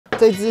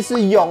这只是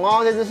蛹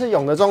哦，这只是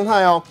蛹的状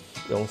态哦。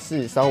蛹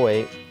是稍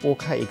微拨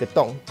开一个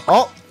洞，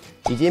哦，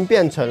已经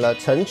变成了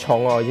成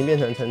虫哦，已经变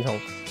成成虫。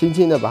轻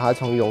轻的把它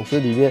从蛹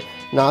室里面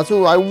拿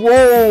出来，哇，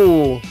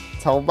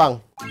超棒！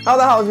 Hello，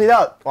 大家好，我是皮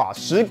特。哇，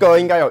时隔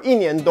应该有1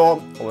年多，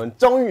我们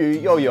终于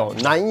又有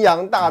南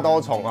洋大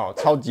兜虫哦，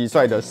超级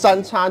帅的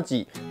3叉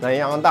戟南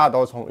洋大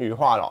兜虫羽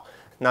化了。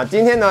那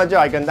今天呢，就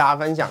来跟大家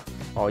分享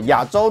哦，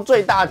亚洲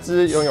最大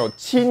只、拥有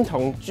青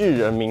铜巨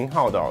人名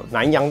号的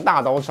南洋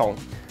大兜虫。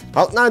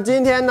好，那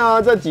今天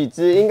呢，这几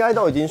只应该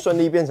都已经顺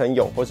利变成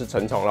蛹或是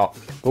成虫了，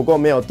不过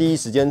没有第一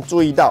时间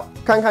注意到，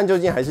看看究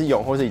竟还是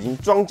蛹或是已经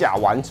装甲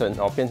完成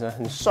哦，变成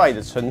很帅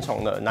的成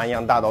虫的南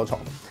洋大兜虫。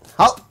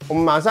 好，我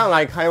们马上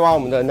来开挖我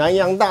们的南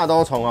洋大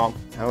兜虫哦，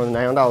还有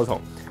南洋大兜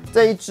虫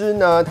这一只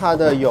呢，它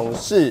的蛹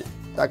室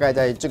大概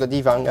在这个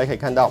地方，应该可以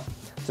看到，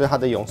这是它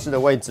的蛹室的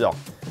位置哦。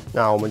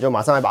那我们就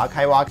马上来把它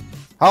开挖。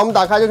好，我们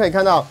打开就可以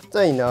看到，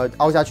这里呢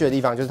凹下去的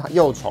地方就是它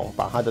幼虫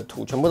把它的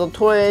土全部都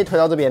推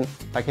到这边，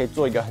才可以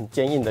做一个很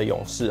坚硬的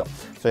蛹室哦。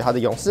所以它的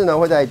蛹室呢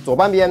会在左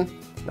半边，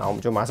那我们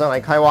就马上来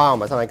开挖，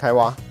马上来开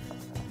挖，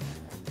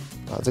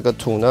把这个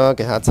土呢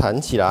给它缠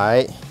起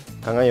来。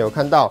刚刚有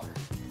看到。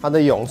 它的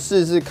蛹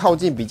室是靠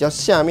近比较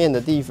下面的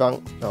地方，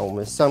那我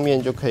们上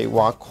面就可以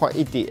挖快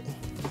一点。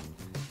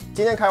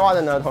今天开挖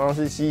的呢，同样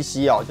是西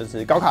西哦，就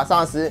是高卡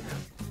萨斯。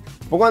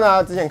不过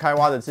呢，之前开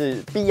挖的是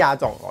B 亚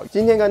种哦，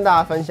今天跟大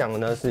家分享的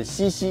呢是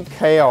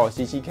CCK 哦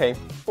 ，CCK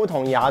不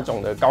同亚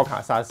种的高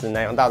卡萨斯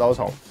南洋大兜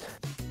虫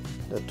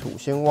的土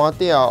先挖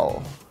掉，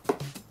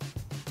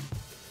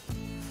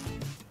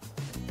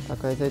大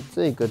概在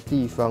这个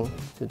地方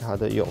是它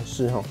的蛹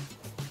室哈。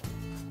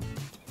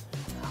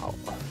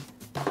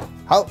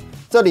 好，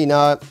这里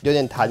呢有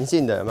点弹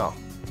性的，有没有？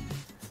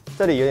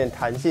这里有点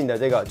弹性的，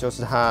这个就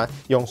是它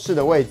蛹室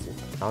的位置。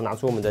然后拿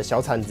出我们的小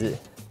铲子，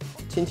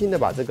轻轻的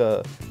把这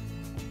个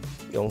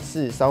蛹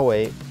室稍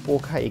微拨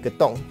开一个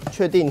洞，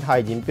确定它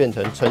已经变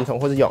成成虫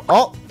或是蛹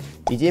哦，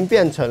已经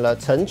变成了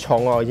成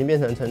虫哦，已经变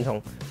成成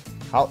虫。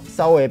好，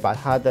稍微把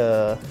它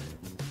的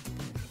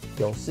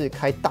蛹室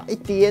开大一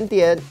点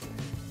点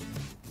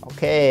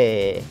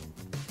 ，OK，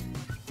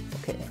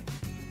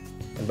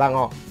 很棒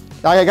哦。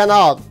 大家可以看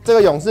到，这个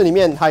蛹室里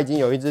面它已经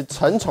有一只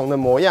成虫的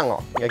模样哦，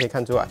应该可以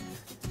看出来。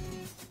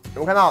有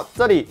没有看到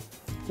这里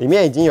里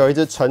面已经有一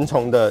只成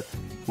虫的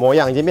模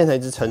样，已经变成一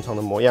只成虫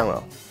的模样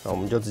了。那我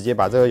们就直接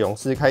把这个蛹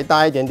室开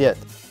大一点点，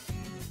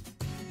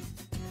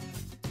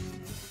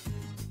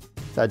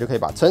再来就可以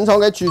把成虫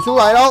给取出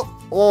来喽。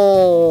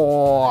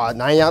哇，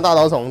南洋大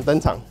兜虫登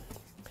场！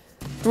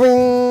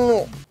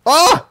啊！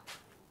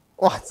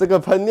哇，这个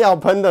喷尿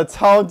喷的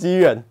超级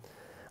远。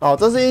 哦，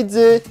这是一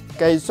只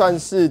可以算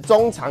是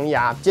中长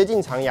牙、接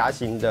近长牙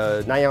型的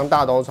南洋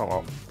大兜虫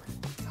哦。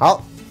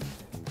好，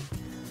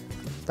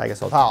戴个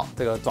手套，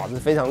这个爪子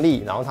非常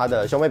利，然后它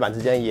的胸背板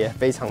之间也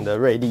非常的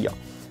锐利哦。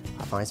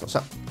好，放在手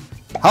上。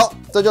好，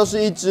这就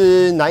是一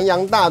只南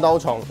洋大兜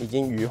虫，已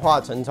经羽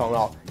化成虫了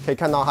哦。可以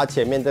看到它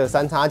前面这个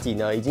3叉戟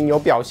呢已经有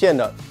表现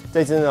了。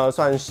这只呢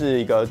算是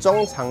一个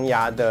中长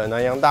牙的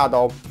南洋大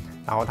兜，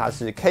然后它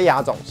是 K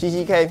亚种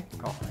CCK，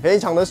 哦，非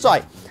常的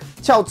帅。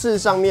 鞘翅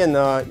上面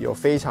呢有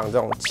非常这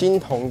种青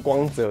铜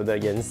光泽的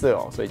颜色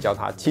哦，所以叫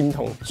它青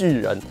铜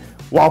巨人。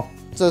哇，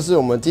这是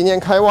我们今天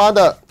开挖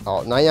的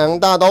哦南洋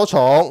大兜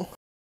虫。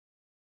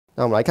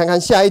那我们来看看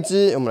下一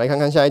只，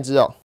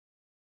哦。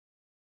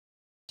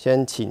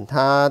先请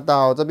它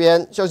到这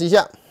边休息一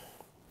下。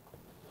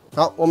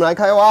好，我们来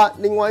开挖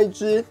另外一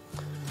只，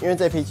因为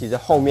这批其实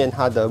后面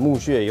它的木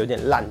屑有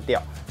点烂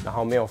掉，然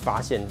后没有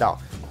发现到。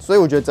 所以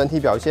我觉得整体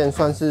表现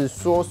算是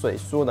缩水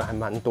缩的还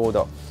蛮多的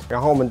哦。然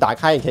后我们打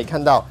开也可以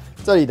看到，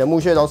这里的木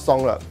屑都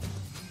松了。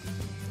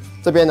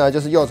这边呢就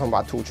是幼虫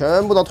把土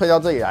全部都推到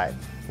这里来，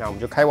那我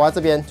们就开挖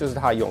这边就是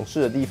它蛹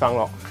室的地方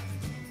咯。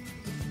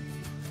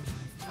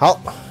好，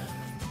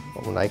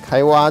我们来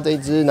开挖这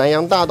只南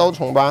洋大兜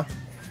虫吧。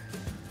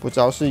不知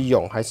道是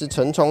蛹还是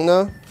成虫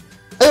呢？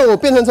哎呦，我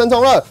变成成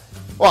虫了！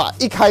哇，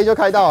一开就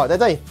开到了，在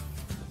这里，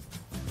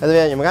在这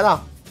边有没有看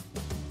到？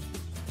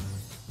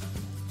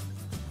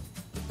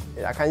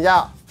 给大家看一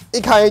下，一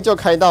开就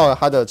开到了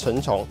它的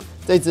成虫。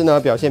这只呢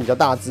表现比较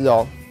大只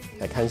哦，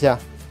来看一下，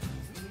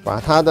把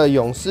它的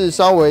蛹室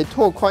稍微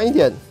拓宽一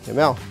点，有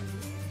没有？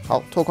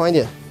好，拓宽一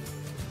点，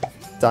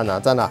赞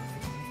啦赞啦！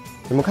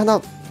有没有看到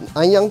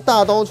南洋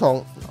大兜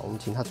虫？我们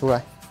请它出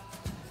来，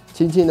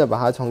轻轻的把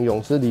它从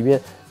蛹室里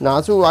面拿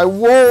出来，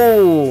哇，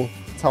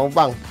超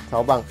棒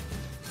超棒！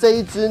这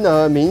一只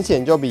呢，明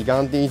显就比刚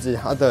刚第一只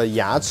它的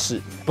牙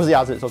齿不是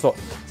牙齿，说错，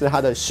是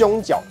它的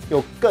胸角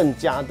又更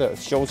加的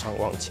修长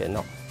往前哦。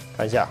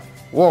看一下，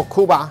哇，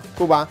酷吧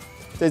酷吧！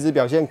这只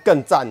表现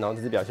更赞哦，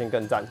这只表现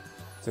更赞。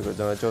这个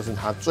呢就是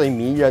它最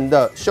迷人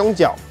的胸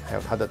角，还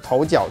有它的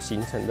头角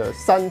形成的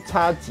3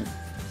叉戟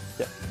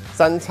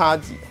，3叉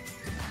戟。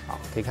好，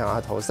可以看到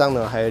它头上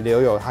呢还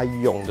留有它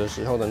蛹的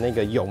时候的那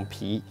个蛹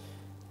皮。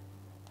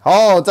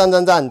好，赞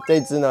赞赞！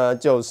这只呢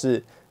就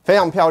是。 非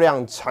常漂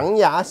亮，长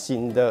牙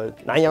型的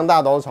南洋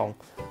大兜虫，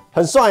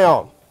很帅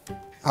哦。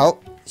好，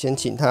先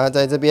请它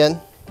在这边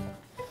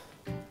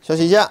休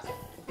息一下。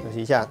休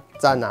息一下，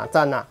赞啊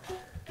赞啊！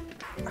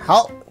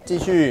好，继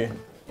续。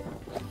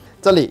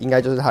这里应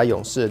该就是它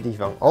勇士的地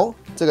方哦，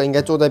这个应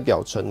该坐在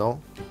表层哦。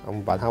我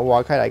们把它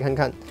挖开来看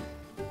看。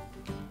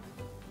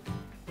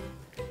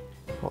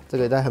哦，这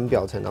个在很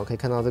表层哦，可以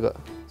看到这个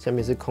下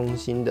面是空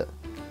心的，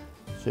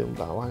所以我们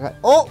把它挖开。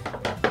哦，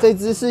这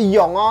只是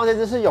蛹哦，这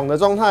只是蛹的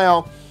状态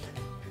哦。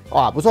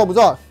哇，不错不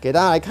错，给大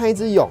家来看一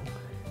只蛹。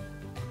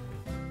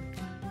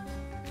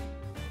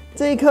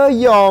这一颗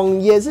蛹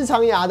也是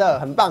长牙的，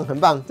很棒很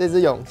棒。这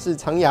只蛹是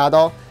长牙的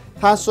哦。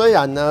它虽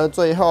然呢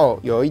最后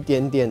有一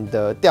点点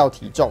的掉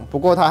体重，不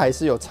过它还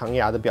是有长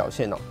牙的表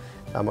现哦。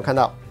那我们看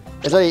到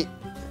在这里。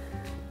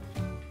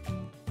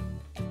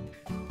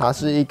它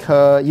是一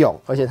颗蛹，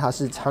而且它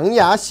是长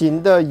牙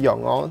型的蛹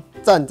哦，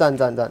赞赞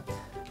赞赞！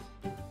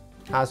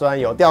它虽然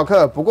有掉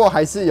壳，不过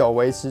还是有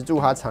维持住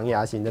它长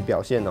牙型的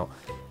表现哦。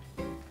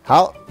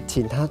好，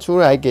请它出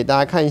来给大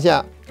家看一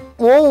下，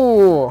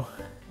哦，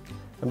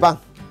很棒，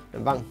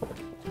很棒。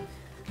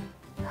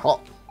好，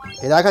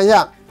给大家看一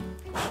下，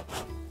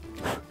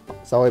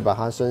稍微把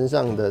它身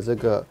上的这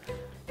个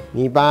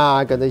泥巴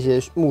啊跟这些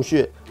木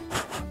屑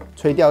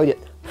吹掉一点。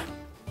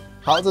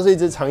好，这是一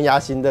只长牙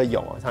型的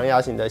蛹哦，长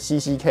牙型的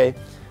CCK。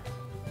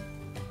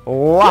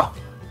哇，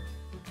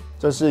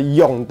这是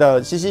蛹的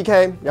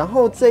CCK。然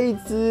后这一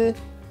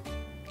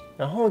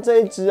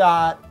只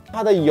啊，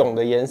它的蛹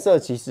的颜色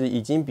其实已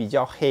经比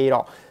较黑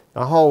了。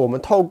然后我们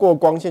透过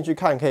光线去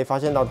看，可以发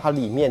现到它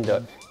里面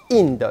的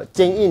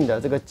坚硬的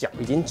这个角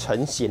已经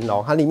成型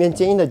了。它里面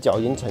坚硬的角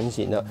已经成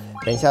型了。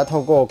等一下透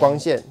过光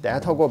线，等一下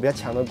透过比较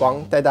强的光，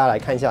带大家来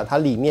看一下，它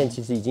里面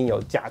其实已经有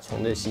甲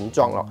虫的形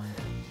状了。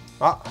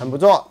好，很不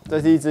错，这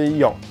是一只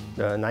蛹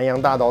的南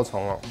洋大兜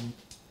虫哦。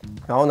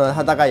然后呢，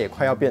它大概也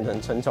快要变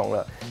成成虫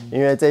了，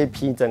因为这一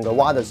批整个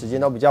挖的时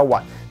间都比较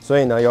晚，所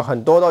以呢，有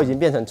很多都已经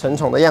变成成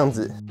虫的样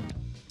子。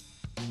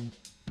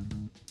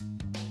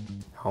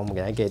好，我们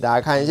给大家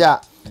看一下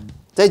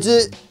这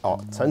只哦，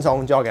成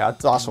虫就要给它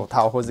抓手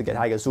套，或是给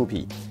它一个树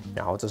皮。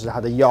然后这是它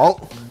的蛹，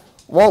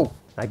哇，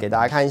来给大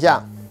家看一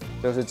下，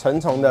就是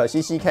成虫的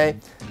CCK，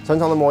 成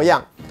虫的模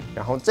样。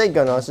然后这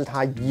个呢是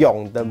它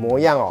蛹的模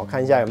样哦，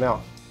看一下有没有？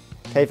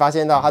可以发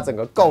现到它整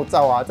个构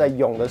造啊，在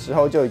蛹的时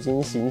候就已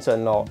经形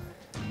成了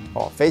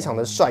哦，非常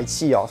的帅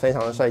气哦，非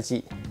常的帅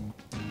气。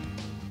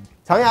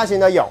长牙型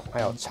的蛹，还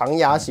有长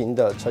牙型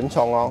的成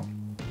虫哦。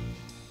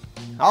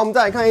好，我们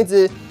再来看一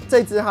只，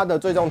这只它的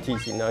最重体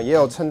型呢，也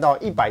有称到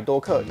100多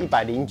克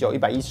，109、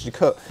110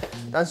克，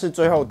但是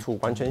最后土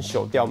完全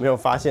朽掉，没有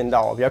发现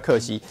到，比较可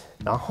惜。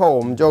然后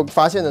我们就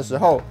发现的时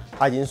候，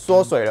它已经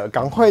缩水了，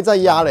赶快再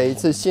压了一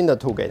次新的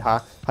土给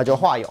它，它就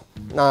化蛹。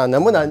那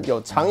能不能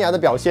有长牙的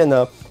表现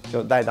呢？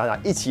就带大家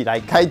一起来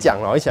开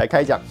奖了，一起来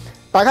开奖。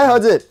打开盒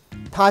子，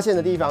塌陷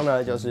的地方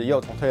呢，就是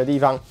幼虫推的地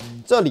方，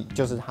这里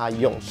就是它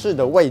蛹室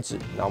的位置。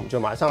那我们就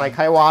马上来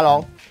开挖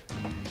喽。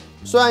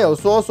虽然有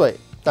缩水，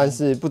但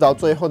是不知道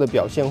最后的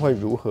表现会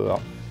如何哦。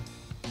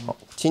好，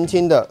轻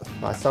轻的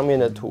把上面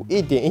的土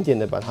一点一点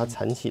的把它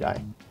铲起来。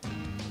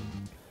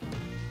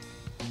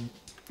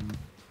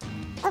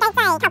应该在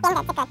靠边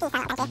的这个地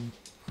方，我感觉。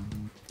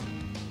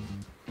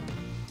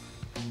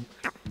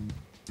好，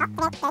这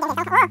边有一点点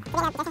伤口哦，这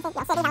边呢比较像是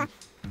有色的地方哦，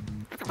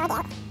好，多一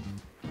点。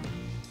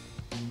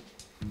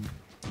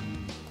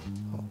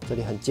这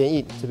里很坚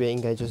硬，这边应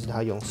该就是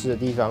它蛹室的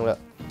地方了。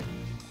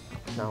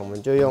那我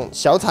们就用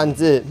小铲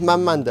子慢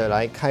慢的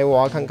来开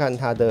挖，看看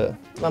它的，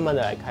慢慢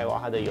的来开挖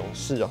它的蛹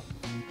室哦。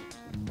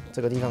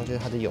这个地方就是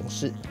它的蛹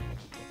室。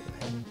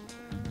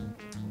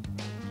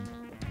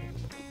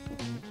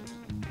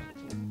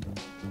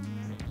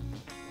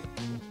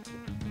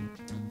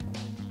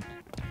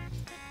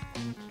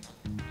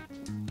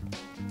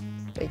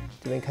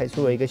这边开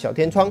出了一个小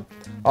天窗。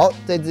好，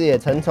这只也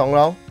成虫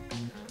喽。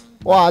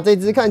哇，这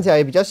只看起来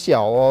也比较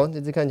小哦，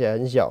这只看起来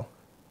很小。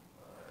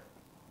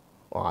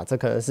哇，这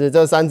可能是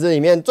这3只里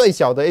面最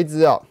小的一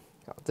只哦。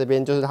好，这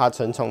边就是它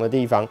成虫的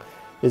地方，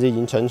就是已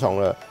经成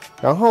虫了。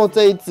然后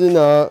这一只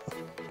呢，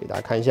给大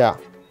家看一下，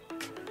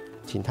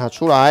请它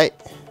出来。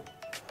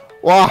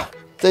哇，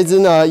这只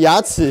呢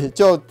牙齿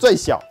就最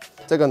小，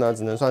这个呢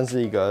只能算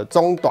是一个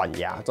中短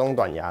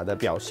牙的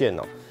表现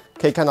哦。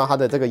可以看到它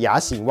的这个牙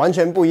型完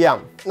全不一样。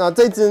那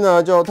这只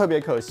呢就特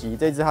别可惜，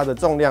这只它的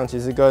重量其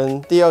实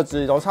跟第2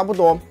只都差不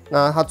多。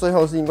那它最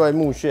后是因为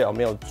木屑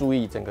没有注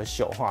意，整个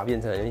朽化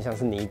变成有点像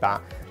是泥巴。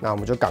那我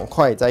们就赶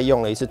快再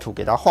用了一次土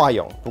给它化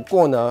蛹。不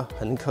过呢，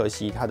很可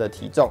惜它的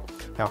体重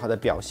还有它的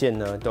表现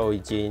呢都已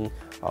经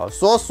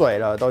缩水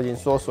了，都已经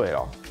缩水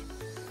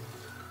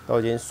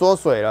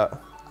了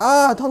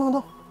啊！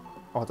痛！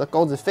哦，这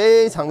钩子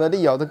非常的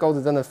利哦，这钩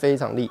子真的非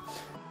常利。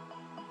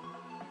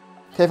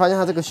可以发现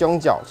它这个胸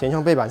角前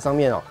胸背板上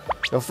面哦，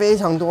有非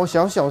常多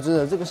小小只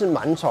的，这个是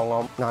螨虫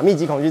哦。那密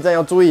集恐惧症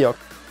要注意哦，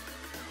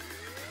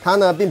它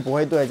呢并不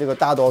会对这个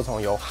大兜虫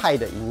有害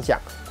的影响，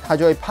它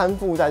就会攀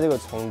附在这个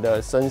虫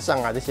的身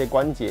上啊，这些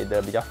关节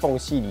的比较缝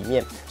隙里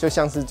面，就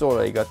像是做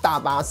了一个大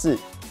巴士。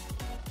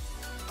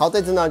好，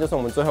这只呢就是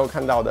我们最后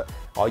看到的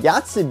哦，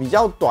牙齿比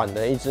较短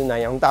的一只南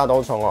洋大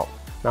兜虫哦。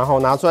然后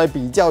拿出来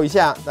比较一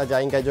下，大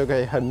家应该就可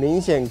以很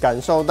明显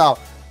感受到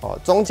哦，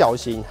中角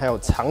型还有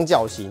长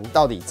角型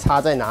到底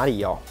差在哪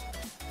里哦？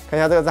看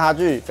一下这个差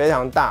距非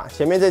常大，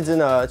前面这只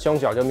呢胸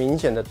角就明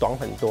显的短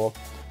很多，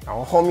然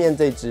后后面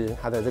这只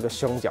它的这个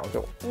胸角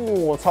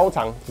就超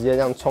长，直接这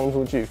样冲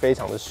出去，非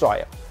常的帅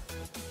哦。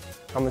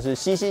它们是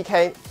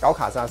CCK 高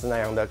卡萨斯南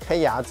洋的 K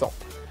亚种，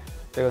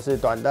这个是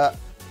短的，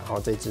然后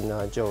这只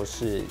呢就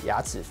是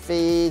牙齿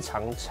非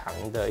常长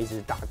的一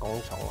只大弓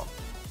虫哦。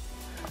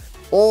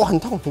哦，很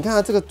痛，你看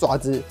它这个爪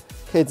子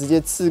可以直接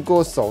刺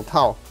过手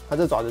套。它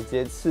这爪子直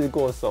接刺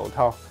过手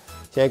套，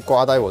现在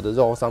刮在我的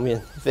肉上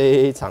面，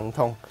非常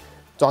痛。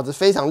爪子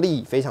非常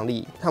利，非常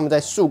利。它们在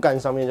树干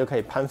上面就可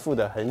以攀附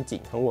得很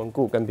紧、很稳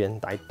固，跟别人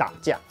来打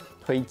架、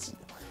推挤。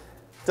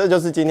这就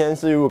是今天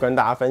饲育跟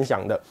大家分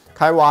享的，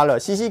开挖了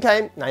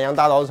CCK 南洋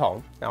大兜虫。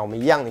那我们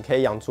一样，你可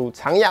以养出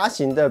长牙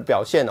型的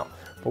表现哦。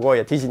不过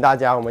也提醒大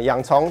家，我们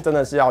养虫真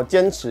的是要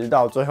坚持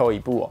到最后一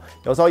步哦。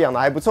有时候养得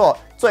还不错，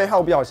最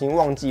后不小心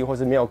忘记或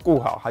是没有顾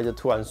好，它就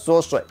突然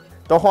缩水，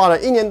都花了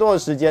1年多的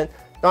时间。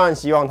当然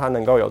希望它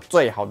能够有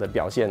最好的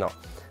表现哦。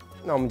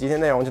那我们今天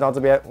内容就到这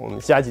边，我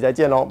们下一集再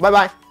见喽，拜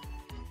拜。